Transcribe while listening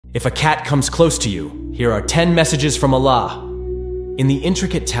If a cat comes close to you, here are 10 messages from Allah. In the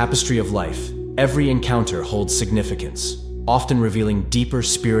intricate tapestry of life, every encounter holds significance, often revealing deeper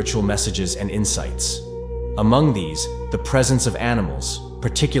spiritual messages and insights. Among these, the presence of animals,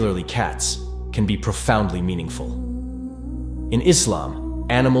 particularly cats, can be profoundly meaningful. In Islam,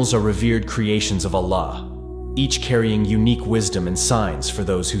 animals are revered creations of Allah, each carrying unique wisdom and signs for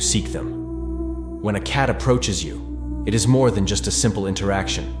those who seek them. When a cat approaches you, it is more than just a simple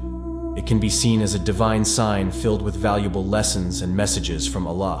interaction. It can be seen as a divine sign filled with valuable lessons and messages from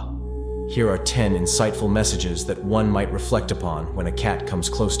Allah. Here are 10 insightful messages that one might reflect upon when a cat comes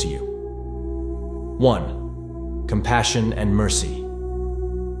close to you. 1. Compassion and mercy.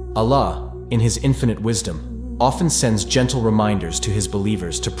 Allah, in His infinite wisdom, often sends gentle reminders to His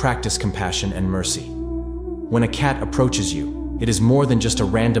believers to practice compassion and mercy. When a cat approaches you, it is more than just a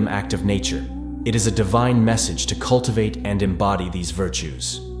random act of nature. It is a divine message to cultivate and embody these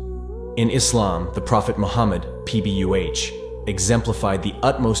virtues. In Islam, the Prophet Muhammad, PBUH, exemplified the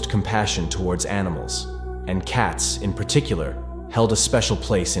utmost compassion towards animals, and cats, in particular, held a special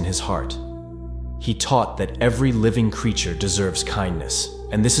place in his heart. He taught that every living creature deserves kindness,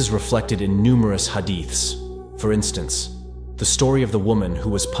 and this is reflected in numerous hadiths. For instance, the story of the woman who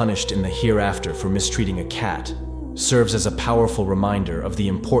was punished in the hereafter for mistreating a cat serves as a powerful reminder of the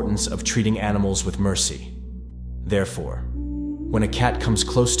importance of treating animals with mercy. Therefore, when a cat comes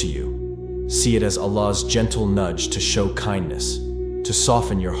close to you, see it as Allah's gentle nudge to show kindness, to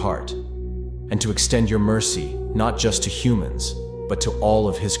soften your heart, and to extend your mercy not just to humans, but to all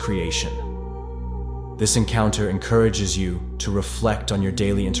of His creation. This encounter encourages you to reflect on your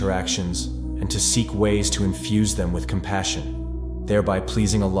daily interactions and to seek ways to infuse them with compassion, thereby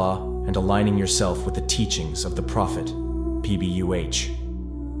pleasing Allah and aligning yourself with the teachings of the Prophet, PBUH.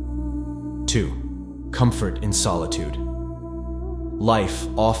 2. Comfort in solitude. Life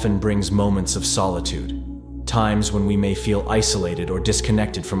often brings moments of solitude, times when we may feel isolated or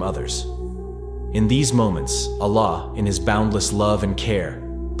disconnected from others. In these moments, Allah, in His boundless love and care,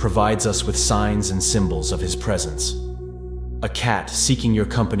 provides us with signs and symbols of His presence. A cat seeking your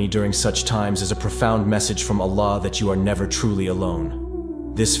company during such times is a profound message from Allah that you are never truly alone.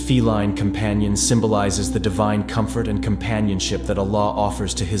 This feline companion symbolizes the divine comfort and companionship that Allah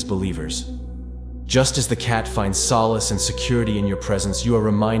offers to His believers. Just as the cat finds solace and security in your presence, you are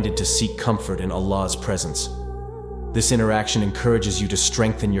reminded to seek comfort in Allah's presence. This interaction encourages you to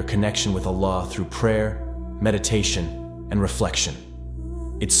strengthen your connection with Allah through prayer, meditation, and reflection.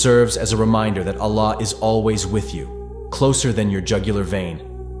 It serves as a reminder that Allah is always with you, closer than your jugular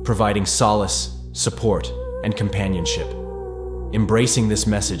vein, providing solace, support, and companionship. Embracing this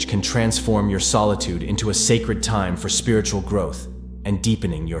message can transform your solitude into a sacred time for spiritual growth and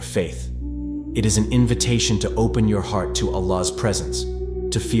deepening your faith. It is an invitation to open your heart to Allah's presence,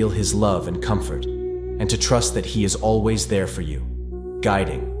 to feel His love and comfort, and to trust that He is always there for you,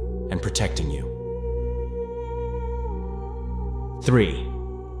 guiding and protecting you. 3.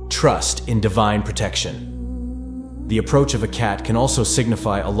 Trust in divine protection. The approach of a cat can also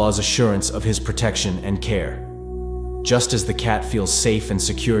signify Allah's assurance of His protection and care. Just as the cat feels safe and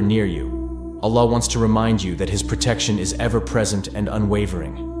secure near you, Allah wants to remind you that His protection is ever present and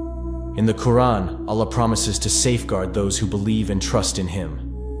unwavering. In the Quran, Allah promises to safeguard those who believe and trust in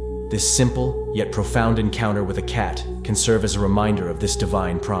Him. This simple yet profound encounter with a cat can serve as a reminder of this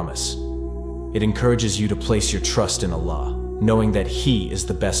divine promise. It encourages you to place your trust in Allah, knowing that He is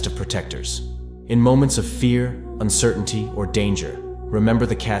the best of protectors. In moments of fear, uncertainty, or danger, remember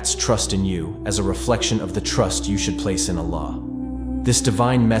the cat's trust in you as a reflection of the trust you should place in Allah. This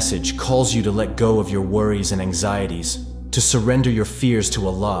divine message calls you to let go of your worries and anxieties, to surrender your fears to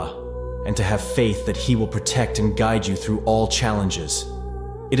Allah, and to have faith that He will protect and guide you through all challenges.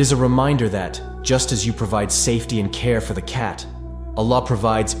 It is a reminder that, just as you provide safety and care for the cat, Allah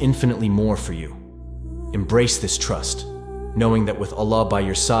provides infinitely more for you. Embrace this trust, knowing that with Allah by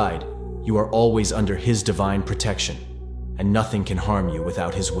your side, you are always under His divine protection, and nothing can harm you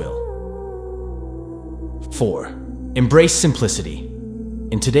without His will. 4. Embrace simplicity.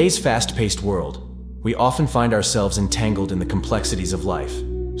 In today's fast-paced world, we often find ourselves entangled in the complexities of life,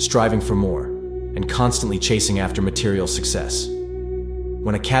 striving for more, and constantly chasing after material success.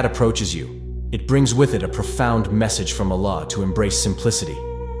 When a cat approaches you, it brings with it a profound message from Allah to embrace simplicity.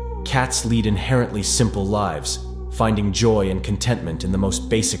 Cats lead inherently simple lives, finding joy and contentment in the most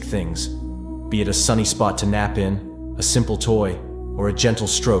basic things, be it a sunny spot to nap in, a simple toy, or a gentle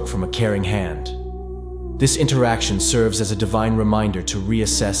stroke from a caring hand. This interaction serves as a divine reminder to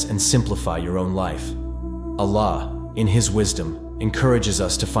reassess and simplify your own life. Allah, in His wisdom, encourages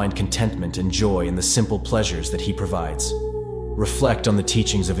us to find contentment and joy in the simple pleasures that He provides. reflect on the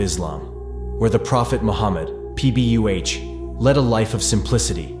teachings of Islam, where the Prophet Muhammad, PBUH, led a life of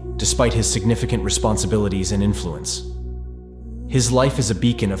simplicity despite his significant responsibilities and influence. His life is a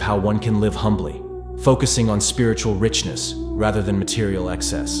beacon of how one can live humbly, focusing on spiritual richness rather than material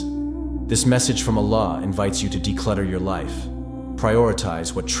excess. This message from Allah invites you to declutter your life,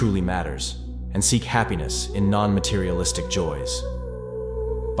 prioritize what truly matters, and seek happiness in non-materialistic joys.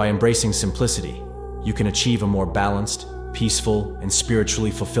 By embracing simplicity, you can achieve a more balanced, peaceful, and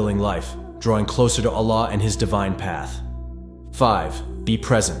spiritually fulfilling life, drawing closer to Allah and His divine path. 5. Be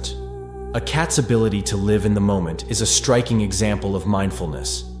present. A cat's ability to live in the moment is a striking example of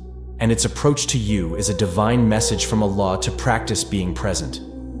mindfulness, and its approach to you is a divine message from Allah to practice being present.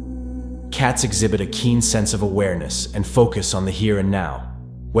 Cats exhibit a keen sense of awareness and focus on the here and now,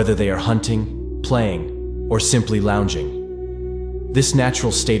 whether they are hunting, playing, or simply lounging. This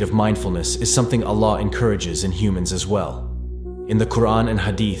natural state of mindfulness is something Allah encourages in humans as well. In the Quran and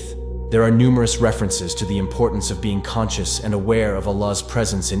Hadith, there are numerous references to the importance of being conscious and aware of Allah's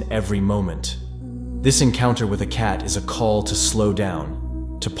presence in every moment. This encounter with a cat is a call to slow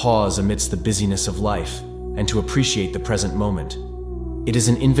down, to pause amidst the busyness of life, and to appreciate the present moment. It is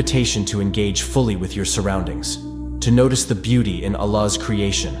an invitation to engage fully with your surroundings, to notice the beauty in Allah's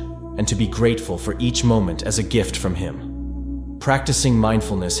creation, and to be grateful for each moment as a gift from Him. Practicing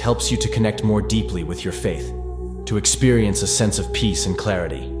mindfulness helps you to connect more deeply with your faith, to experience a sense of peace and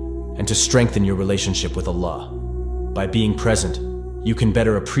clarity, and to strengthen your relationship with Allah. By being present, you can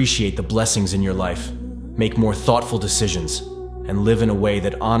better appreciate the blessings in your life, make more thoughtful decisions, and live in a way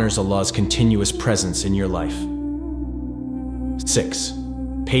that honors Allah's continuous presence in your life. 6.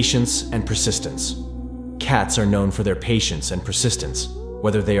 Patience and persistence. Cats are known for their patience and persistence,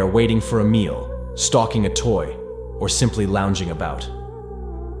 whether they are waiting for a meal, stalking a toy, or simply lounging about.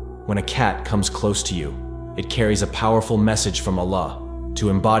 When a cat comes close to you, it carries a powerful message from Allah to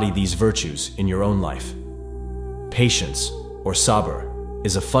embody these virtues in your own life. Patience, or sabr,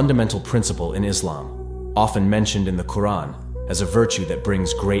 is a fundamental principle in Islam, often mentioned in the Quran as a virtue that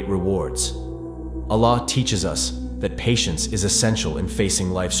brings great rewards. Allah teaches us that patience is essential in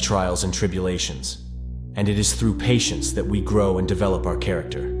facing life's trials and tribulations, and it is through patience that we grow and develop our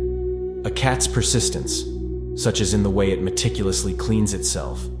character. A cat's persistence, such as in the way it meticulously cleans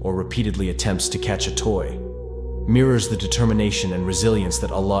itself or repeatedly attempts to catch a toy, mirrors the determination and resilience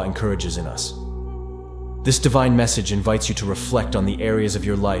that Allah encourages in us. This divine message invites you to reflect on the areas of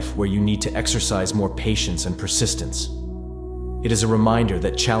your life where you need to exercise more patience and persistence. It is a reminder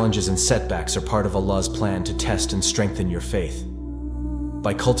that challenges and setbacks are part of Allah's plan to test and strengthen your faith.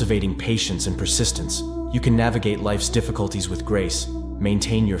 By cultivating patience and persistence, you can navigate life's difficulties with grace,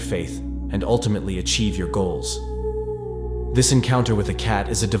 maintain your faith, and ultimately achieve your goals. This encounter with a cat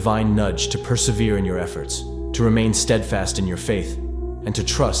is a divine nudge to persevere in your efforts, to remain steadfast in your faith, and to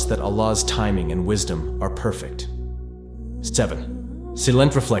trust that Allah's timing and wisdom are perfect. 7.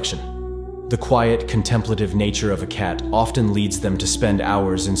 Silent reflection. The quiet, contemplative nature of a cat often leads them to spend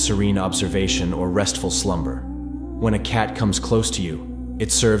hours in serene observation or restful slumber. When a cat comes close to you,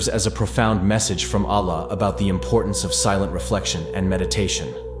 it serves as a profound message from Allah about the importance of silent reflection and meditation.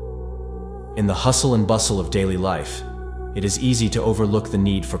 In the hustle and bustle of daily life, it is easy to overlook the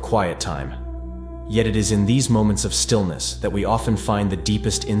need for quiet time. Yet it is in these moments of stillness that we often find the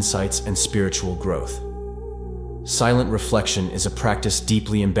deepest insights and spiritual growth. Silent reflection is a practice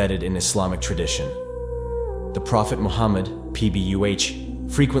deeply embedded in Islamic tradition. The Prophet Muhammad,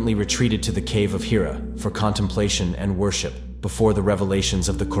 PBUH, frequently retreated to the cave of Hira for contemplation and worship before the revelations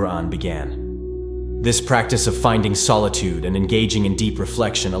of the Quran began. This practice of finding solitude and engaging in deep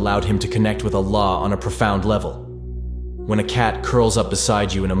reflection allowed him to connect with Allah on a profound level. When a cat curls up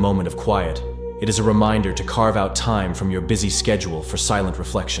beside you in a moment of quiet, it is a reminder to carve out time from your busy schedule for silent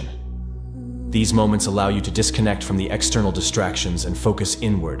reflection. These moments allow you to disconnect from the external distractions and focus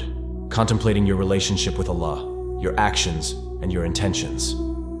inward, contemplating your relationship with Allah, your actions, and your intentions.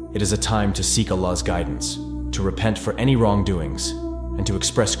 It is a time to seek Allah's guidance, to repent for any wrongdoings, and to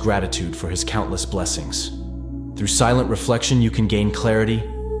express gratitude for His countless blessings. Through silent reflection, you can gain clarity,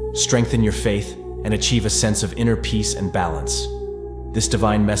 strengthen your faith, and achieve a sense of inner peace and balance. This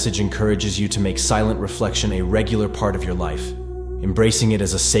divine message encourages you to make silent reflection a regular part of your life, embracing it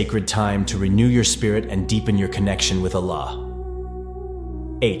as a sacred time to renew your spirit and deepen your connection with Allah.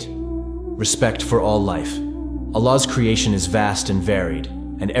 8. Respect for all life. Allah's creation is vast and varied,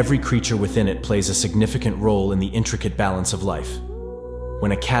 and every creature within it plays a significant role in the intricate balance of life.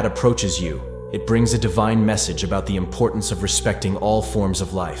 When a cat approaches you, it brings a divine message about the importance of respecting all forms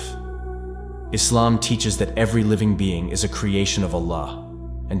of life. Islam teaches that every living being is a creation of Allah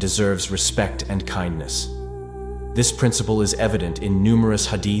and deserves respect and kindness. This principle is evident in numerous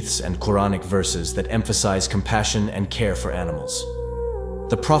hadiths and Quranic verses that emphasize compassion and care for animals.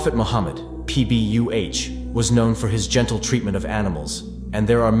 The Prophet Muhammad, PBUH, was known for his gentle treatment of animals, and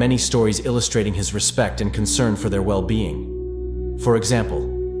there are many stories illustrating his respect and concern for their well-being. For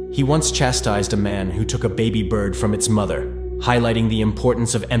example, he once chastised a man who took a baby bird from its mother, highlighting the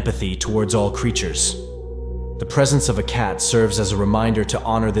importance of empathy towards all creatures. The presence of a cat serves as a reminder to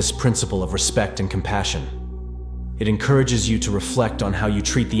honor this principle of respect and compassion. It encourages you to reflect on how you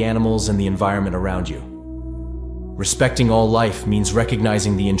treat the animals and the environment around you. Respecting all life means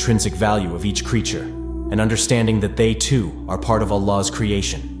recognizing the intrinsic value of each creature and understanding that they too are part of Allah's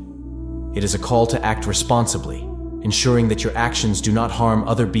creation. It is a call to act responsibly, ensuring that your actions do not harm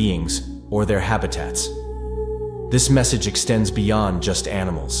other beings or their habitats. This message extends beyond just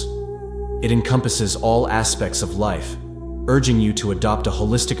animals. It encompasses all aspects of life, urging you to adopt a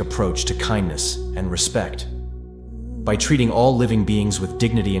holistic approach to kindness and respect. By treating all living beings with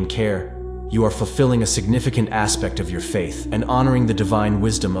dignity and care, you are fulfilling a significant aspect of your faith and honoring the divine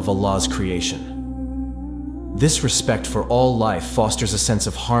wisdom of Allah's creation. This respect for all life fosters a sense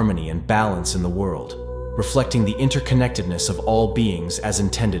of harmony and balance in the world, reflecting the interconnectedness of all beings as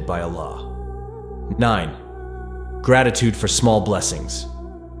intended by Allah. 9. Gratitude for small blessings.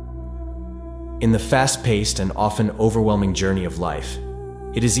 In the fast-paced and often overwhelming journey of life,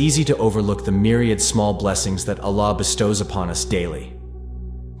 it is easy to overlook the myriad small blessings that Allah bestows upon us daily.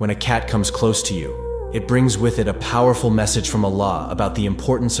 When a cat comes close to you, it brings with it a powerful message from Allah about the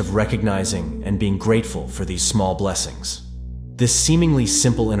importance of recognizing and being grateful for these small blessings. This seemingly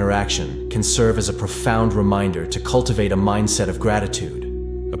simple interaction can serve as a profound reminder to cultivate a mindset of gratitude,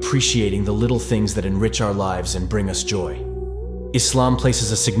 appreciating the little things that enrich our lives and bring us joy. Islam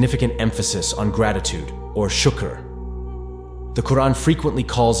places a significant emphasis on gratitude, or shukr. The Quran frequently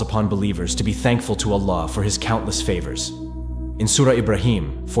calls upon believers to be thankful to Allah for His countless favors. In Surah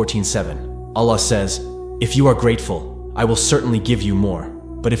Ibrahim 14:7, Allah says, "If you are grateful, I will certainly give you more,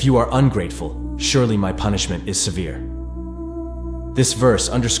 but if you are ungrateful, surely my punishment is severe." This verse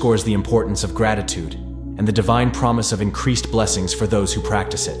underscores the importance of gratitude and the divine promise of increased blessings for those who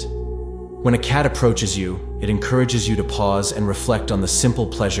practice it. When a cat approaches you, it encourages you to pause and reflect on the simple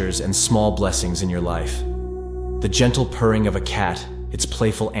pleasures and small blessings in your life. The gentle purring of a cat, its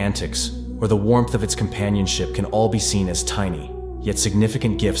playful antics, or the warmth of its companionship can all be seen as tiny, yet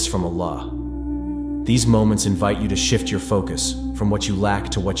significant gifts from Allah. These moments invite you to shift your focus from what you lack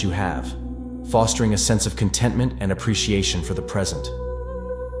to what you have, fostering a sense of contentment and appreciation for the present.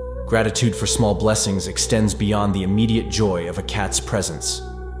 Gratitude for small blessings extends beyond the immediate joy of a cat's presence.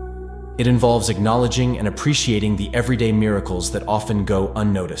 It involves acknowledging and appreciating the everyday miracles that often go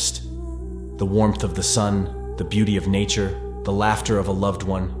unnoticed. The warmth of the sun, the beauty of nature, the laughter of a loved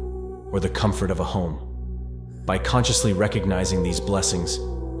one, or the comfort of a home. By consciously recognizing these blessings,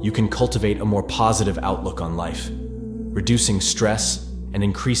 you can cultivate a more positive outlook on life, reducing stress and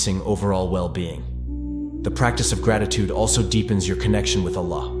increasing overall well-being. The practice of gratitude also deepens your connection with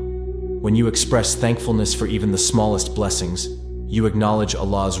Allah. When you express thankfulness for even the smallest blessings, you acknowledge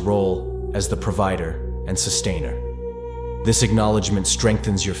Allah's role as the provider and sustainer. This acknowledgement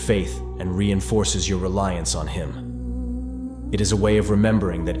strengthens your faith and reinforces your reliance on Him. It is a way of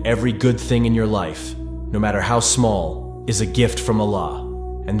remembering that every good thing in your life, no matter how small, is a gift from Allah,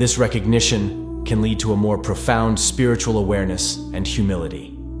 and this recognition can lead to a more profound spiritual awareness and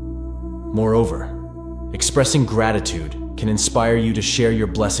humility. Moreover, expressing gratitude can inspire you to share your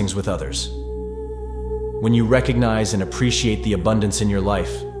blessings with others. When you recognize and appreciate the abundance in your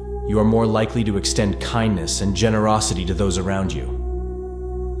life, you are more likely to extend kindness and generosity to those around you.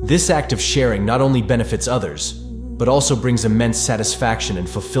 This act of sharing not only benefits others, but also brings immense satisfaction and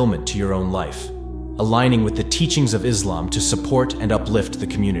fulfillment to your own life, aligning with the teachings of Islam to support and uplift the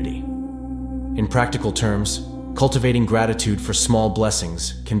community. In practical terms, cultivating gratitude for small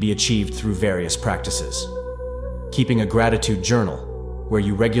blessings can be achieved through various practices. Keeping a gratitude journal, where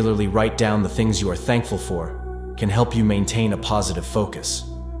you regularly write down the things you are thankful for, can help you maintain a positive focus.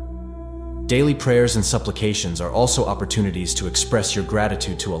 Daily prayers and supplications are also opportunities to express your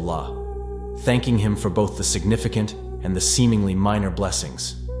gratitude to Allah, thanking Him for both the significant and the seemingly minor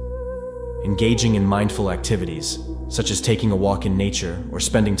blessings. Engaging in mindful activities, such as taking a walk in nature or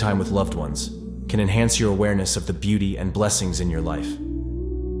spending time with loved ones, can enhance your awareness of the beauty and blessings in your life.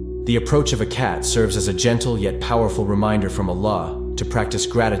 The approach of a cat serves as a gentle yet powerful reminder from Allah to practice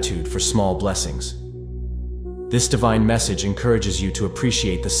gratitude for small blessings. This divine message encourages you to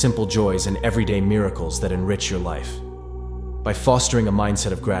appreciate the simple joys and everyday miracles that enrich your life. By fostering a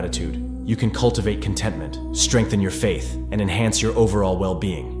mindset of gratitude, you can cultivate contentment, strengthen your faith, and enhance your overall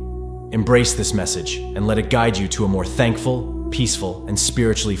well-being. Embrace this message and let it guide you to a more thankful, peaceful, and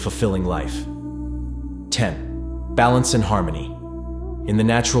spiritually fulfilling life. 10. Balance and harmony. In the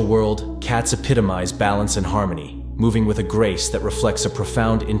natural world, cats epitomize balance and harmony, moving with a grace that reflects a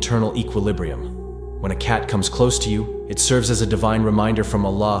profound internal equilibrium. When a cat comes close to you, it serves as a divine reminder from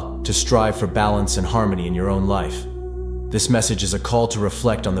Allah to strive for balance and harmony in your own life. This message is a call to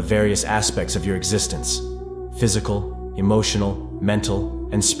reflect on the various aspects of your existence: physical, emotional, mental,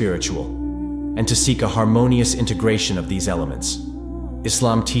 and spiritual, and to seek a harmonious integration of these elements.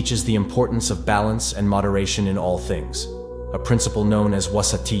 Islam teaches the importance of balance and moderation in all things, a principle known as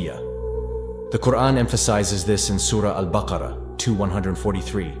wasatiyya. The Quran emphasizes this in Surah Al-Baqarah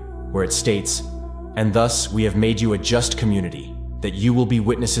 2:143, where it states, "And thus we have made you a just community, that you will be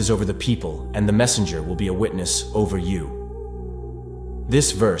witnesses over the people, and the messenger will be a witness over you."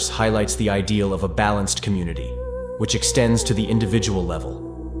 This verse highlights the ideal of a balanced community, which extends to the individual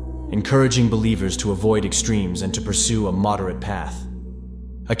level, encouraging believers to avoid extremes and to pursue a moderate path.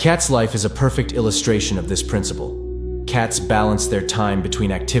 A cat's life is a perfect illustration of this principle. Cats balance their time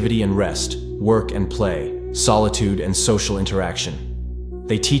between activity and rest, work and play, solitude and social interaction.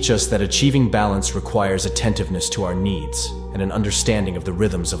 They teach us that achieving balance requires attentiveness to our needs and an understanding of the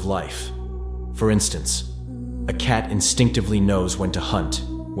rhythms of life. For instance, a cat instinctively knows when to hunt,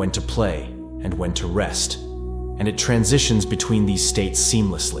 when to play, and when to rest, and it transitions between these states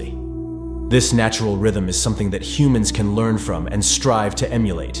seamlessly. This natural rhythm is something that humans can learn from and strive to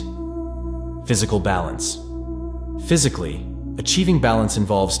emulate. Physical balance. Physically, achieving balance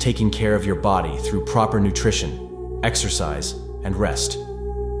involves taking care of your body through proper nutrition, exercise, and rest.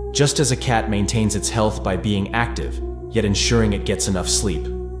 Just as a cat maintains its health by being active, yet ensuring it gets enough sleep,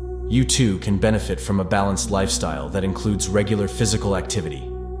 you too can benefit from a balanced lifestyle that includes regular physical activity,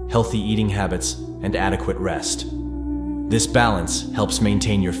 healthy eating habits, and adequate rest. This balance helps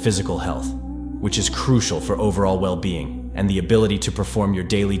maintain your physical health, which is crucial for overall well-being and the ability to perform your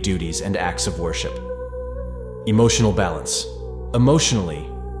daily duties and acts of worship. Emotional balance. Emotionally,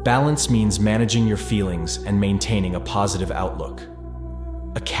 balance means managing your feelings and maintaining a positive outlook.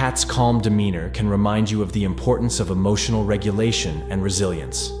 A cat's calm demeanor can remind you of the importance of emotional regulation and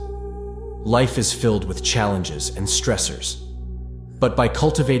resilience. Life is filled with challenges and stressors, but by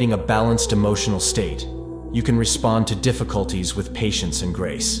cultivating a balanced emotional state, you can respond to difficulties with patience and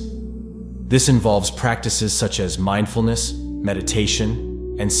grace. This involves practices such as mindfulness,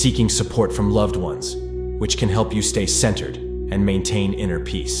 meditation, and seeking support from loved ones, which can help you stay centered and maintain inner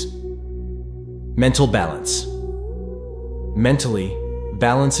peace. Mental balance. Mentally,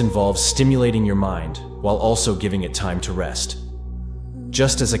 balance involves stimulating your mind while also giving it time to rest.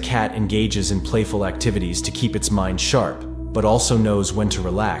 Just as a cat engages in playful activities to keep its mind sharp, but also knows when to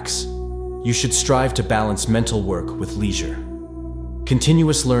relax, you should strive to balance mental work with leisure.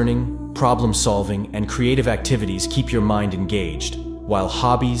 Continuous learning, problem-solving, and creative activities keep your mind engaged, while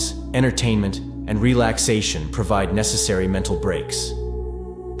hobbies, entertainment, and relaxation provide necessary mental breaks.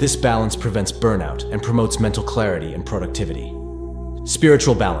 This balance prevents burnout and promotes mental clarity and productivity.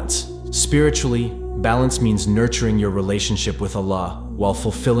 Spiritual balance. Spiritually, balance means nurturing your relationship with Allah while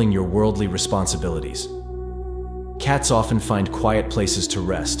fulfilling your worldly responsibilities. Cats often find quiet places to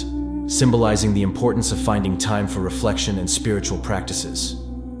rest, symbolizing the importance of finding time for reflection and spiritual practices.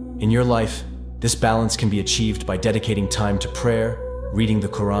 In your life, this balance can be achieved by dedicating time to prayer, reading the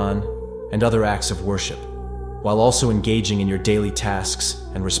Quran, and other acts of worship, while also engaging in your daily tasks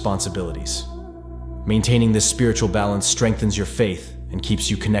and responsibilities. Maintaining this spiritual balance strengthens your faith and keeps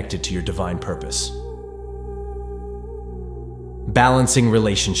you connected to your divine purpose. Balancing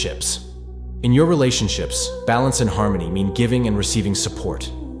relationships. In your relationships, balance and harmony mean giving and receiving support,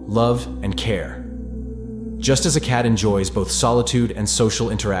 love, and care. Just as a cat enjoys both solitude and social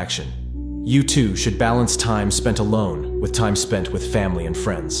interaction, you too should balance time spent alone with time spent with family and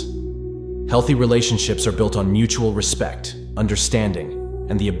friends. Healthy relationships are built on mutual respect, understanding,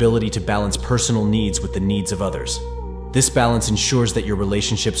 and the ability to balance personal needs with the needs of others. This balance ensures that your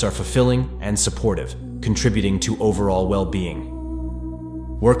relationships are fulfilling and supportive, contributing to overall well-being.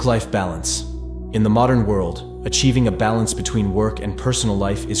 Work-life balance. In the modern world, achieving a balance between work and personal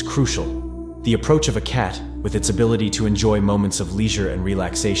life is crucial. The approach of a cat, with its ability to enjoy moments of leisure and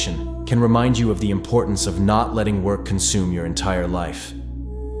relaxation, can remind you of the importance of not letting work consume your entire life.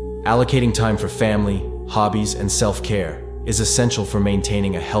 Allocating time for family, hobbies, and self-care is essential for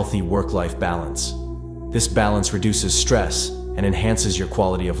maintaining a healthy work-life balance. This balance reduces stress and enhances your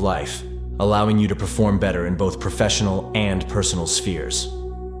quality of life, allowing you to perform better in both professional and personal spheres.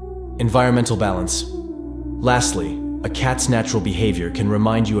 Environmental balance. Lastly, a cat's natural behavior can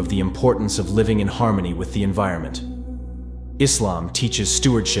remind you of the importance of living in harmony with the environment. Islam teaches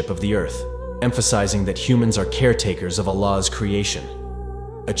stewardship of the earth, emphasizing that humans are caretakers of Allah's creation.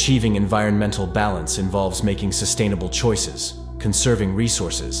 Achieving environmental balance involves making sustainable choices, conserving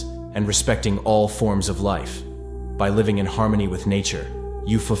resources, and respecting all forms of life. By living in harmony with nature,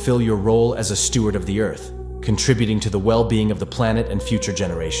 you fulfill your role as a steward of the earth, contributing to the well-being of the planet and future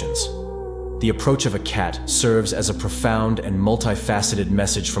generations. The approach of a cat serves as a profound and multifaceted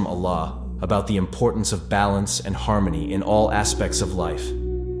message from Allah about the importance of balance and harmony in all aspects of life.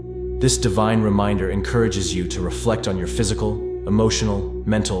 This divine reminder encourages you to reflect on your physical, emotional,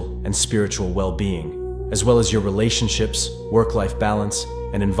 mental, and spiritual well-being, as well as your relationships, work-life balance,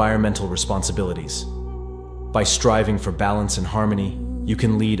 and environmental responsibilities. By striving for balance and harmony, you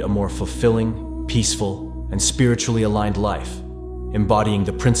can lead a more fulfilling, peaceful, and spiritually aligned life, embodying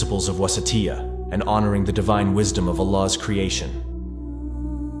the principles of wasatiyah and honoring the divine wisdom of Allah's creation.